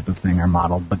that type of thing are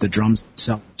modeled, but the drums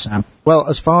themselves are sampled. Well,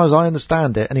 as far as I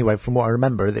understand it, anyway, from what I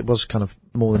remember, it was kind of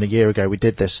more than a year ago we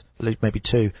did this, maybe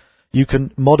 2. You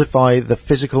can modify the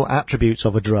physical attributes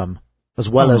of a drum, as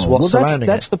well as what's surrounding it.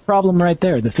 That's the problem right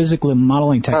there. The physical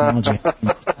modeling technology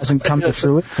hasn't come to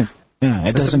fruition. Yeah,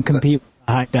 it doesn't compete with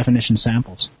high-definition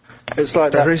samples. It's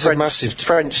like that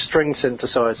French string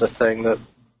synthesizer thing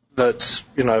that's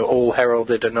all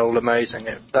heralded and all amazing.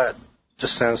 That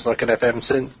just sounds like an FM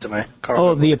synth to me.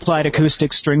 The Applied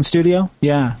Acoustics String Studio?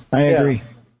 Yeah, I agree.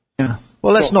 Yeah.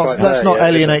 Well, let's not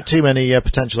alienate too many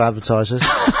potential advertisers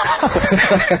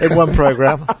in one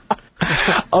program.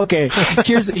 Okay,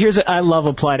 here's I love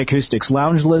Applied Acoustics.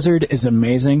 Lounge Lizard is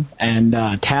amazing, and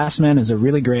Tasman is a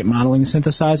really great modeling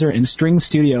synthesizer, and String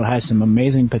Studio has some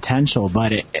amazing potential,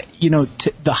 but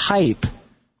the hype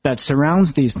that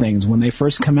surrounds these things when they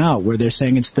first come out, where they're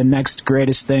saying it's the next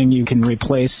greatest thing, you can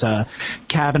replace a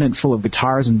cabinet full of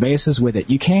guitars and basses with it.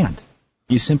 You can't.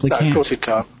 You simply can't. Of course you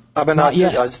can't. I mean,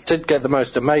 I did get the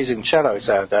most amazing cello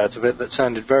sound out of it that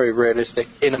sounded very realistic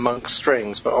in amongst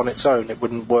strings, but on its own it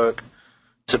wouldn't work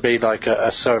to be like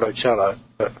a solo cello.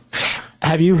 But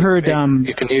have you heard...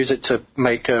 you can use it to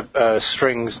make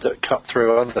strings that cut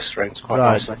through other strings quite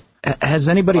nicely. Has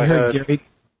anybody heard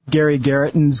Gary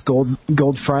Garretton's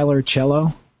Goldfreiler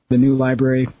cello, the new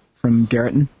library from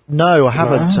Garretton? No, I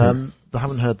haven't. I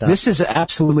haven't heard that. This is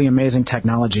absolutely amazing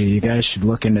technology. You guys should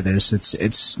look into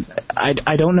this. I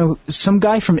don't know. Some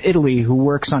guy from Italy who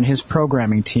works on his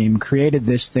programming team created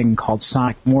this thing called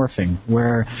sonic morphing,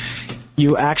 where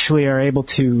you actually are able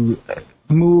to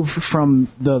move from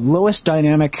the lowest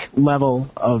dynamic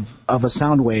level of a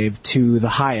sound wave to the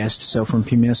highest, so from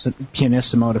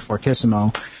pianissimo to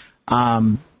fortissimo,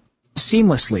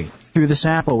 seamlessly through the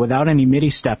sample without any MIDI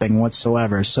stepping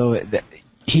whatsoever. So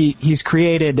he's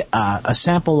created a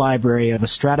sample library of a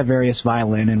Stradivarius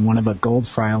violin and one of a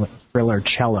Goldfreiler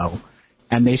cello,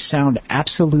 and they sound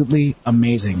absolutely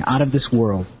amazing, out of this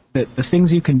world. The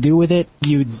things you can do with it,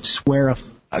 you'd swear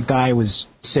a guy was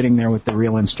sitting there with the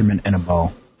real instrument and a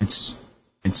bow. It's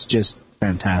just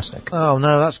fantastic. Oh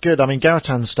no, that's good. I mean,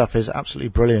 Garretton's stuff is absolutely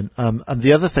brilliant. And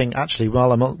the other thing, actually,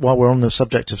 while we're on the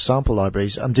subject of sample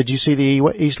libraries, did you see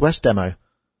the East-West demo?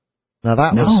 Now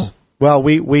that was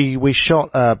we shot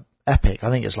Epic. I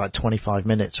think it's like 25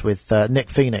 minutes with Nick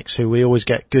Phoenix, who we always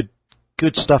get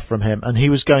good stuff from him, and he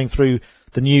was going through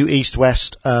the new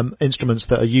East-West instruments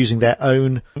that are using their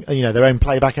own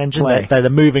playback engine. They're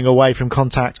moving away from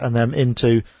Contact and then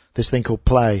into this thing called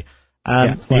Play.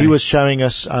 He was showing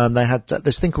us, they had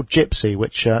this thing called Gypsy,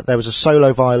 which there was a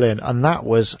solo violin, and that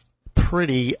was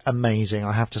pretty amazing,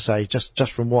 I have to say,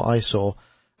 just from what I saw.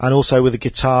 And also with the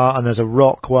guitar, and there's a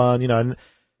rock one, and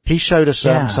he showed us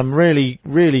some really,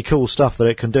 really cool stuff that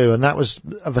it can do, and that was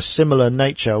of a similar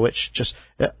nature, which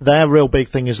their real big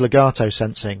thing is legato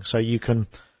sensing. So you can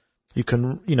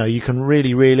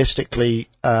really realistically,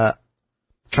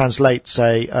 translate,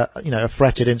 say, a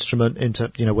fretted instrument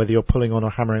into, whether you're pulling on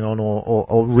or hammering on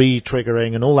or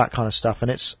re-triggering and all that kind of stuff. And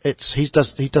he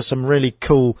does some really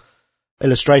cool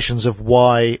illustrations of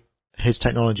why his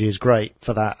technology is great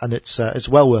for that, and it's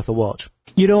well worth a watch.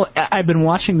 I've been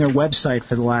watching their website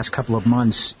for the last couple of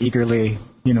months, eagerly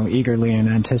in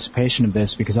anticipation of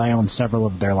this, because I own several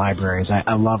of their libraries.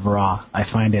 I love Raw. I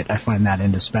find that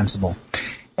indispensable.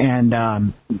 And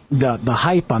the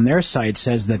hype on their site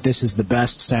says that this is the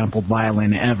best sampled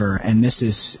violin ever, and this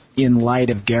is in light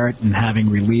of Garriton having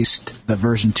released the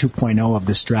version 2.0 of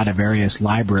the Stradivarius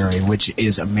library, which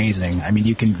is amazing. I mean,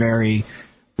 you can vary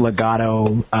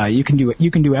legato, you can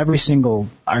do every single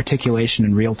articulation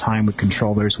in real time with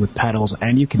controllers, with pedals,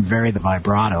 and you can vary the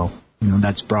vibrato.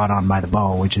 That's brought on by the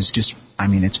bow, which is just, I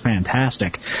mean, it's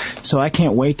fantastic. So I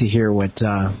can't wait to hear what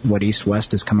East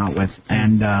West has come out with.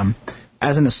 And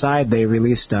as an aside, they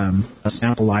released a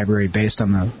sample library based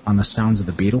on the sounds of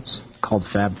the Beatles called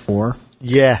Fab 4.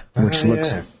 Yeah, which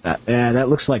looks that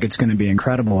looks like it's going to be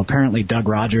incredible. Apparently, Doug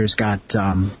Rogers got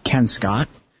Ken Scott,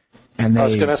 and I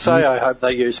was going to say I hope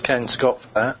they used Ken Scott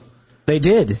for that. They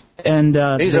did, and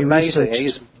he's amazing.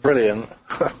 He's brilliant.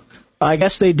 I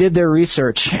guess they did their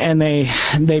research, and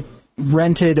they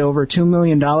rented over $2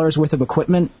 million worth of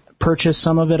equipment, purchased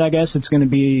some of it. I guess it's going to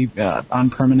be on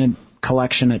permanent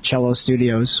collection at Cello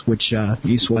Studios, which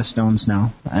East West owns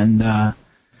now, and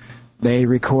they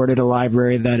recorded a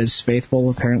library that is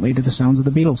faithful, apparently, to the sounds of the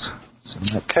Beatles.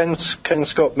 So Ken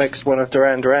Scott mixed one of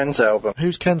Duran Duran's albums.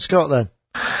 Who's Ken Scott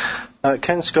then?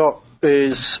 Ken Scott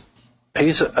he's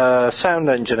a sound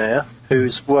engineer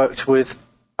who's worked with.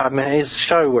 I mean, his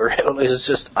show reel is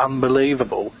just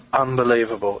unbelievable.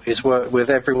 He's worked with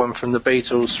everyone from the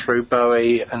Beatles through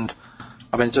Bowie, and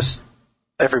I mean, just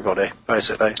everybody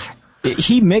basically.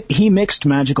 He mixed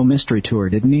Magical Mystery Tour,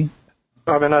 didn't he?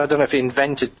 I mean, I don't know if he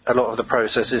invented a lot of the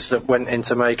processes that went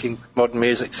into making modern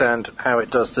music sound how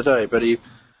it does today, but he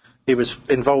was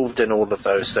involved in all of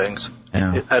those things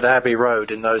at Abbey Road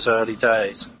in those early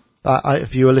days.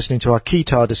 If you were listening to our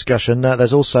keytar discussion,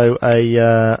 there's also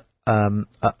a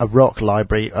rock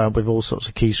library with all sorts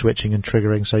of key switching and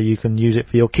triggering, so you can use it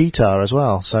for your keytar as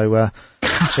well. So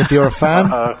if you're a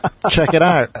fan, check it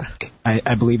out.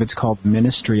 I believe it's called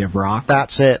Ministry of Rock.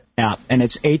 That's it. Yeah, and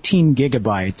it's 18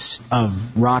 gigabytes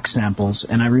of rock samples.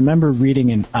 And I remember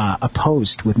reading a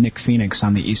post with Nick Phoenix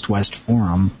on the East West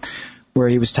Forum where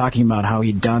he was talking about how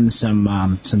he'd done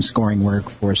some scoring work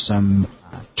for some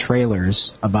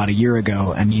trailers about a year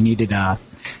ago, and he needed a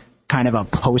kind of a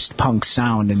post-punk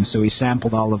sound, and so he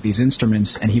sampled all of these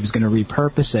instruments, and he was going to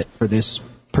repurpose it for this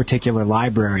particular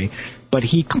library. But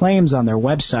he claims on their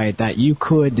website that you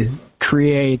could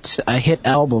create a hit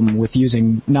album with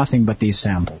using nothing but these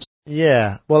samples.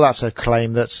 Yeah, well, that's a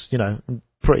claim that's,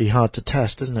 pretty hard to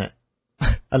test, isn't it?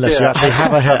 Unless you actually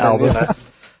have a hit album.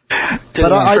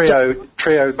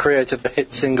 Trio created a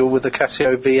hit single with the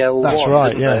Casio VL1. That's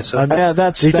right, yeah. So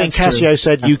do you think Casio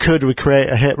said you could recreate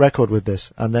a hit record with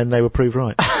this, and then they were proved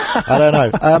right? I don't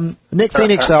know. Nick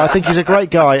Phoenix, though, I think he's a great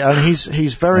guy, and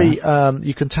he's very,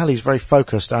 you can tell he's very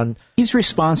focused, and he's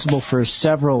responsible for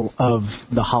several of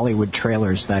the Hollywood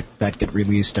trailers that get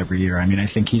released every year. I mean, I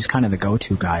think he's kind of the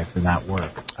go-to guy for that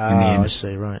work. I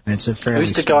see, right. And it's a fairly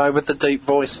Who's the guy with the deep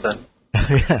voice, then?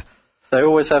 Yeah. They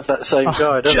always have that same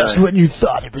guy, don't just they? When you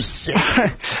thought it was sick.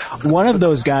 One of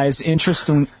those guys,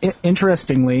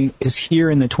 interestingly, is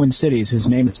here in the Twin Cities. His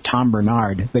name is Tom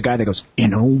Bernard, the guy that goes,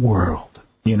 "In a world."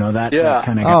 That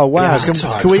kind of guy. Oh, wow.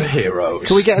 Yeah. Can we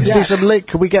get him to do some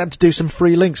Can we get him to do some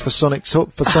free links for Sonic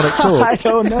Talk? I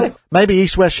don't know. Maybe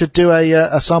East West should do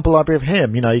a sample library of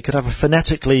him. You could have a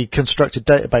phonetically constructed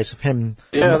database of him.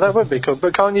 Yeah, that would be cool.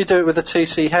 But can't you do it with a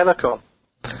TC Helicon?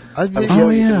 I'm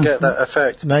sure you can get that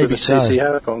effect Maybe with a TC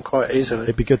Helicon quite easily.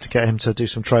 It'd be good to get him to do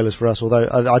some trailers for us, although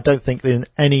I don't think in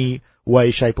any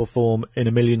way, shape or form in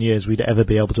a million years we'd ever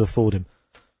be able to afford him.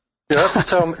 You have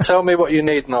to tell me what you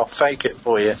need and I'll fake it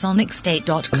for you.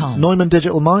 SonicState.com. Neumann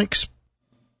Digital Mics.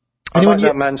 I like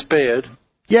that man's beard.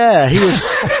 Yeah, he was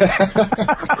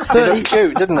 30, he looked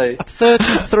cute, didn't he?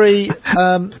 33,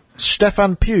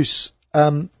 Stefan Puce.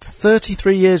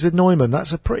 33 years with Neumann,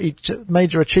 that's a pretty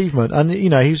major achievement. And,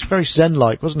 he's very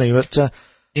Zen-like, wasn't he? But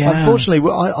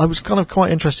unfortunately, I was kind of quite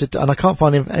interested, and I can't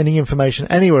find any information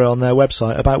anywhere on their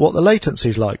website about what the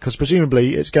latency's like, because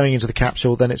presumably it's going into the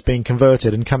capsule, then it's being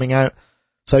converted and coming out.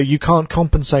 So you can't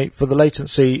compensate for the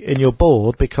latency in your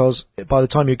board, because by the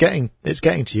time it's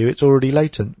getting to you, it's already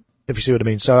latent, if you see what I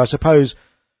mean. So I suppose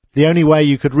the only way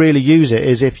you could really use it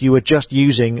is if you were just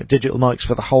using digital mics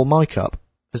for the whole mic up.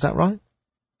 Is that right?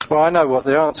 Well, I know what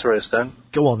the answer is then.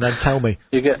 Go on then, tell me.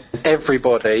 You get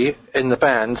everybody in the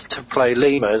band to play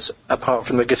lemurs, apart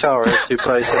from the guitarist who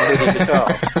plays the MIDI guitar.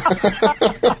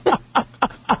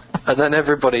 And then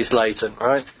everybody's latent,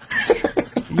 right?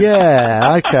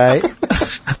 Yeah, okay.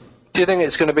 Do you think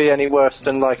it's going to be any worse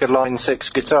than like a Line 6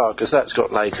 guitar? Because that's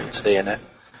got latency in it.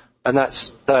 And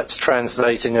that's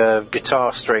translating a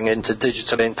guitar string into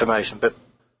digital information. But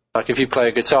like if you play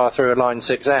a guitar through a Line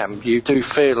 6 amp, you do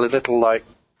feel a little like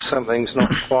something's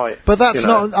not quite. But that's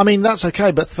not. I mean, that's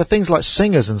okay. But for things like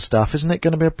singers and stuff, isn't it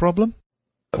going to be a problem?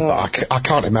 I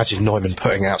can't imagine Neumann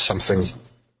putting out something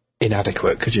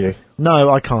inadequate, could you? No,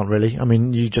 I can't really. I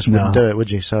mean, you just wouldn't do it,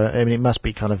 would you? So, I mean, it must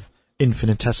be kind of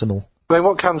infinitesimal. I mean,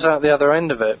 what comes out the other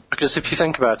end of it? Because if you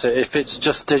think about it, if it's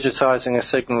just digitising a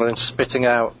signal and spitting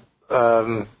out,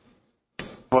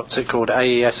 what's it called,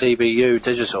 AES EBU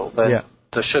digital, then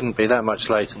there shouldn't be that much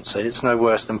latency. It's no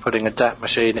worse than putting a DAT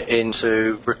machine in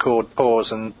to record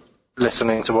pause and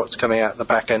listening to what's coming out the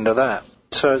back end of that.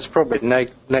 So it's probably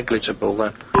negligible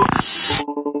then.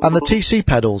 And the TC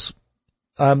pedals,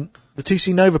 the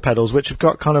TC Nova pedals, which have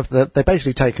got kind of they've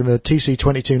basically taken the TC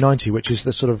 2290, which is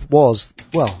the sort of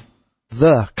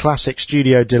the classic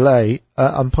studio delay,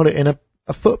 and put it in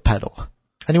a foot pedal.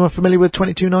 Anyone familiar with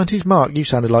 2290s? Mark, you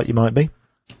sounded like you might be.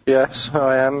 Yes,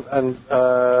 I am, and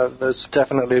there's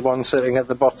definitely one sitting at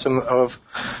the bottom of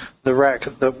the rack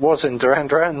that was in Duran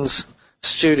Duran's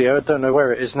studio. I don't know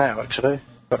where it is now, actually,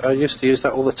 but I used to use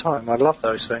that all the time. I love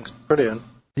those things. Brilliant.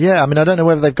 Yeah, I mean, I don't know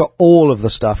whether they've got all of the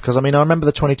stuff, because, I mean, I remember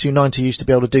the 2290 used to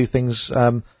be able to do things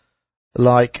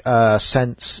like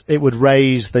sense. It would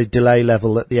raise the delay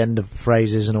level at the end of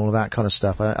phrases and all of that kind of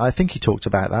stuff. I think he talked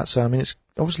about that, so, I mean, it's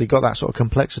obviously got that sort of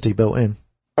complexity built in.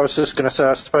 I was just going to say,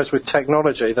 I suppose with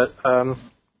technology that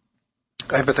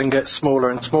everything gets smaller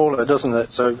and smaller, doesn't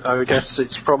it? So I guess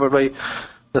it's probably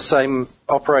the same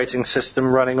operating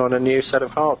system running on a new set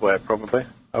of hardware, probably,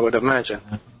 I would imagine.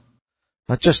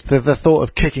 Just the thought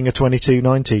of kicking a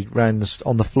 2290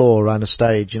 on the floor around a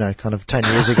stage, kind of 10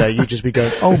 years ago, you'd just be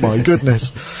going, oh my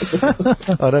goodness.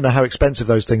 I don't know how expensive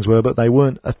those things were, but they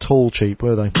weren't at all cheap,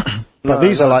 were they? But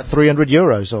these are like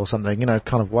 €300 or something,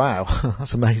 kind of wow.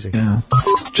 That's amazing. Yeah.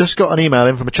 Just got an email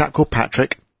in from a chap called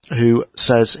Patrick, who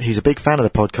says he's a big fan of the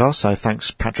podcast, so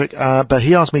thanks, Patrick. But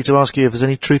he asked me to ask you if there's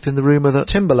any truth in the rumour that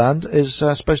Timbaland is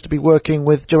supposed to be working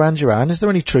with Duran Duran. Is there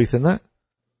any truth in that?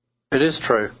 It is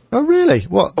true. Oh, really?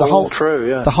 What? The whole true,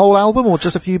 yeah. The whole album, or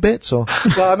just a few bits, or?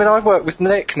 Well, I mean, I work with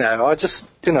Nick now. I just,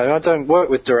 I don't work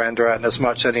with Duran Duran as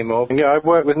much anymore. I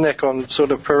work with Nick on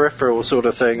sort of peripheral sort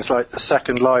of things, like the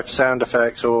Second Life sound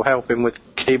effects, or help him with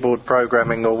keyboard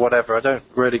programming or whatever. I don't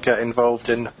really get involved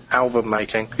in album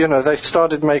making. They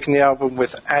started making the album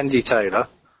with Andy Taylor,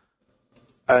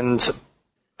 and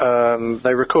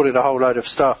they recorded a whole load of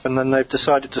stuff, and then they've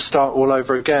decided to start all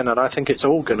over again, and I think it's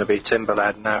all going to be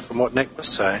Timbaland now, from what Nick was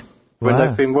saying. When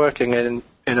they've been working in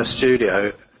a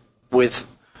studio with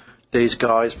these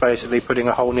guys, basically putting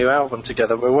a whole new album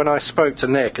together. But when I spoke to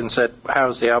Nick and said,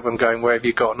 how's the album going, where have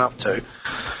you gotten up to?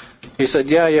 He said,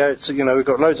 yeah, it's, we've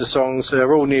got loads of songs,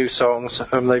 they're all new songs.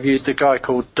 They've used a guy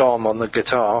called Dom on the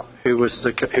guitar, who's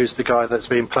the guy that's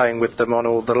been playing with them on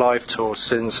all the live tours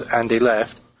since Andy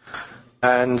left.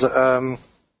 And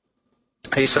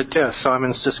he said, yeah,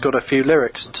 Simon's just got a few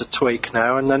lyrics to tweak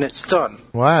now, and then it's done.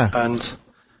 Wow.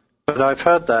 But I've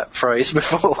heard that phrase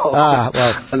before. Well.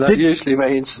 And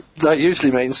that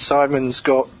usually means Simon's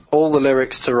got all the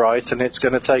lyrics to write, and it's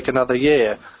going to take another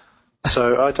year.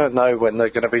 So I don't know when they're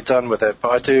going to be done with it,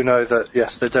 but I do know that,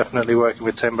 yes, they're definitely working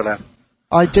with Timbaland.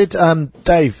 I did,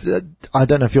 Dave, I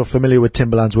don't know if you're familiar with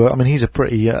Timbaland's work. I mean, he's a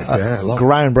pretty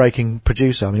groundbreaking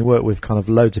producer. I mean, he worked with kind of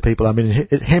loads of people. I mean,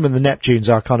 him and the Neptunes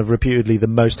are kind of reputedly the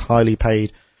most highly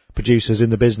paid producers in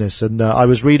the business. And I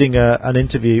was reading a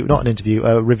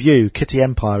review, Kitty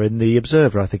Empire in The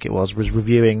Observer, I think it was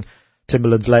reviewing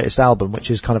Timbaland's latest album,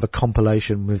 which is kind of a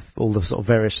compilation with all the sort of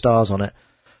various stars on it.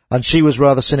 And she was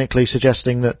rather cynically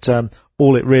suggesting that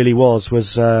all it really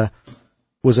was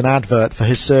an advert for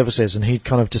his services, and he'd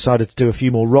kind of decided to do a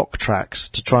few more rock tracks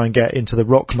to try and get into the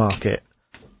rock market.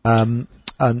 And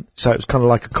so it was kind of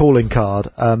like a calling card.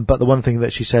 But the one thing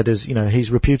that she said is,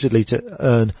 he's reputedly to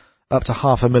earn up to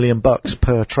 $500,000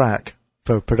 per track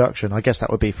for production. I guess that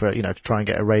would be for, to try and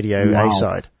get a radio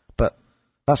A-side. But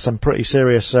that's some pretty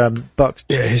serious bucks.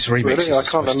 Yeah, his remixes are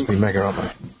supposed to be mega, aren't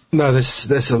they? No,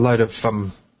 there's a load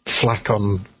of flack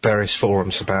on various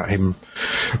forums about him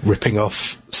ripping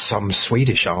off some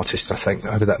Swedish artist, I think,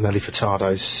 over that Nelly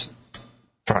Furtado's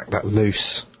track, that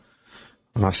Loose.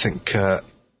 And I think a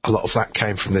lot of that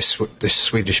came from this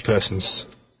Swedish person's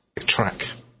track.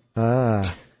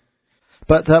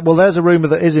 But, there's a rumour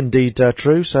that is indeed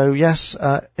true. So, yes,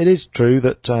 it is true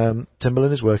that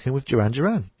Timbaland is working with Duran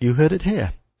Duran. You heard it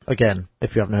here. Again,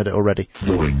 if you haven't heard it already.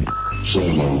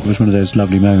 It was one of those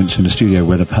lovely moments in the studio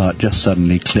where the part just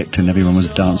suddenly clicked and everyone was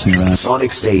dancing around.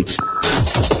 Sonic State. So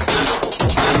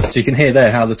you can hear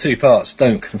there how the two parts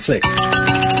don't conflict.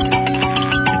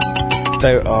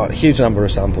 There are a huge number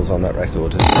of samples on that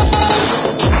record.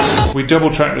 We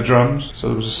double-tracked the drums, so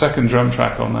there was a second drum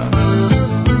track on there.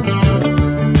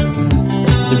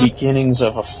 the beginnings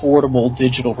of affordable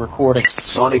digital recording.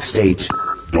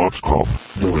 SonicState.com.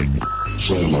 Knowing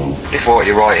solo. If what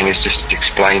you're writing is just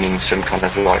explaining some kind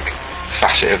of like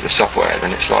facet of the software,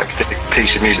 then it's like the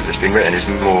piece of music that's been written is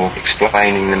more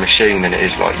explaining the machine than it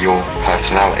is like your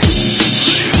personality.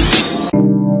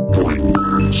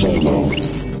 Solo.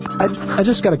 I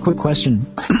just got a quick question.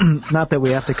 Not that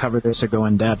we have to cover this or go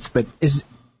in depth, but is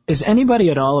anybody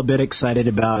at all a bit excited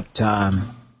about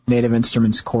Native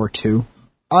Instruments Core 2?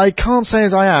 I can't say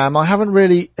as I am. I haven't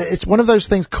really. It's one of those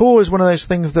things. Core is one of those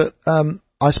things that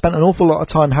I spent an awful lot of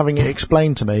time having it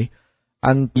explained to me,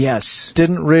 and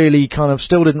didn't really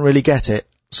get it.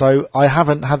 So I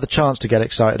haven't had the chance to get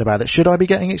excited about it. Should I be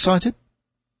getting excited?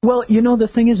 Well, the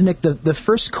thing is, Nick, the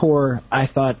first Core I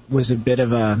thought was a bit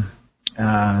of a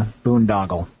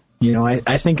boondoggle.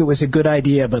 I think it was a good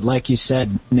idea, but like you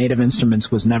said, Native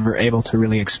Instruments was never able to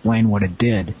really explain what it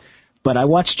did. But I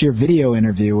watched your video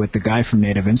interview with the guy from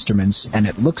Native Instruments, and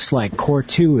it looks like Core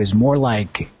 2 is more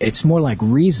like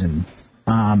Reason,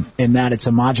 in that it's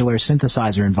a modular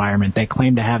synthesizer environment. They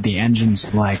claim to have the engines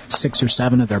of like 6 or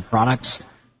 7 of their products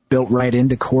built right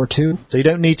into Core 2. So you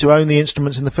don't need to own the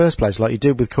instruments in the first place like you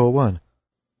did with Core 1?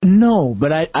 No,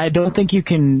 but I don't think you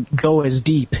can go as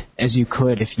deep as you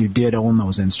could if you did own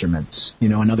those instruments.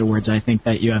 In other words, I think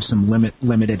that you have some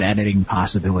limited editing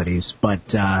possibilities,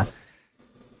 but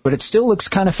it still looks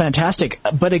kind of fantastic.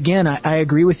 But again, I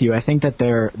agree with you. I think that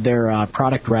their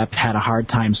product rep had a hard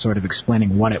time sort of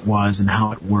explaining what it was and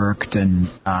how it worked, and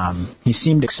he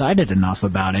seemed excited enough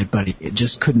about it, but it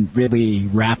just couldn't really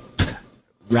wrap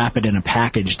it in a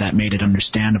package that made it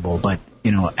understandable. But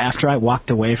after I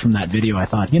walked away from that video, I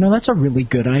thought, that's a really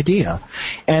good idea.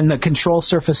 And the control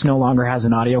surface no longer has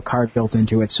an audio card built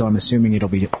into it, so I'm assuming it'll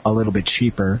be a little bit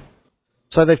cheaper.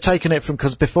 So they've taken it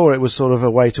because before it was sort of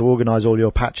a way to organise all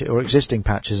your patches or existing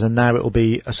patches, and now it will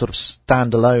be a sort of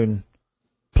standalone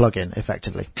plugin,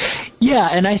 effectively. Yeah,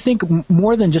 and I think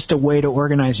more than just a way to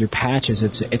organise your patches,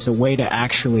 it's a way to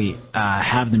actually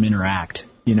have them interact.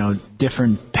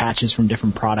 Different patches from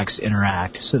different products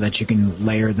interact so that you can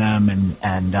layer them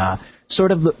and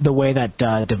sort of the way that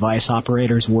device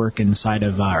operators work inside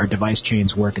of, or device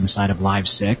chains work inside of Live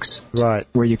 6. Right.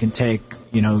 Where you can take,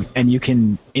 and you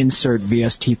can insert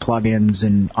VST plugins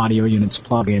and audio units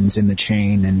plugins in the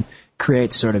chain and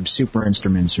create sort of super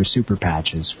instruments or super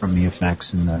patches from the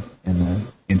effects in the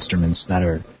instruments that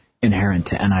are inherent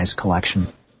to NI's collection.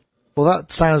 Well,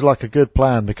 that sounds like a good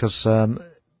plan because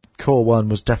Core 1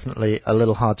 was definitely a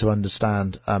little hard to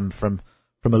understand from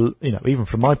even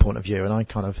from my point of view, and I'm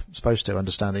kind of supposed to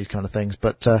understand these kind of things,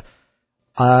 but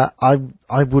I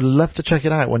would love to check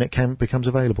it out when it becomes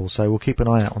available, so we'll keep an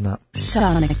eye out on that.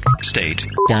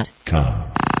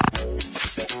 SonicState.com.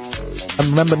 And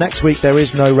remember, next week there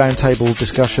is no roundtable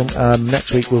discussion.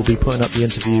 Next week we'll be putting up the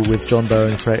interview with John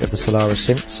Bowen, creator of the Solaris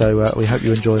synth, so we hope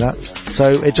you enjoy that.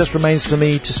 So it just remains for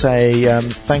me to say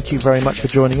thank you very much for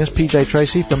joining us. PJ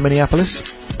Tracy from Minneapolis.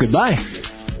 Goodbye.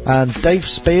 And Dave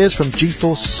Spears from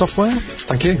GeForce Software.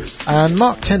 Thank you. And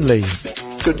Mark Tinley.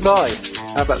 Goodbye.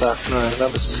 How about that? No,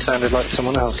 that sounded like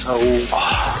someone else. Oh,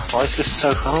 why is this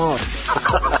so hard?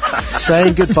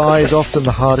 Saying goodbye is often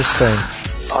the hardest thing.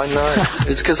 I know.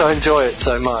 It's because I enjoy it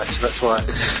so much. That's why.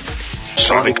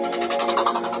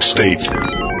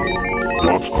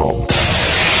 SonicState.com.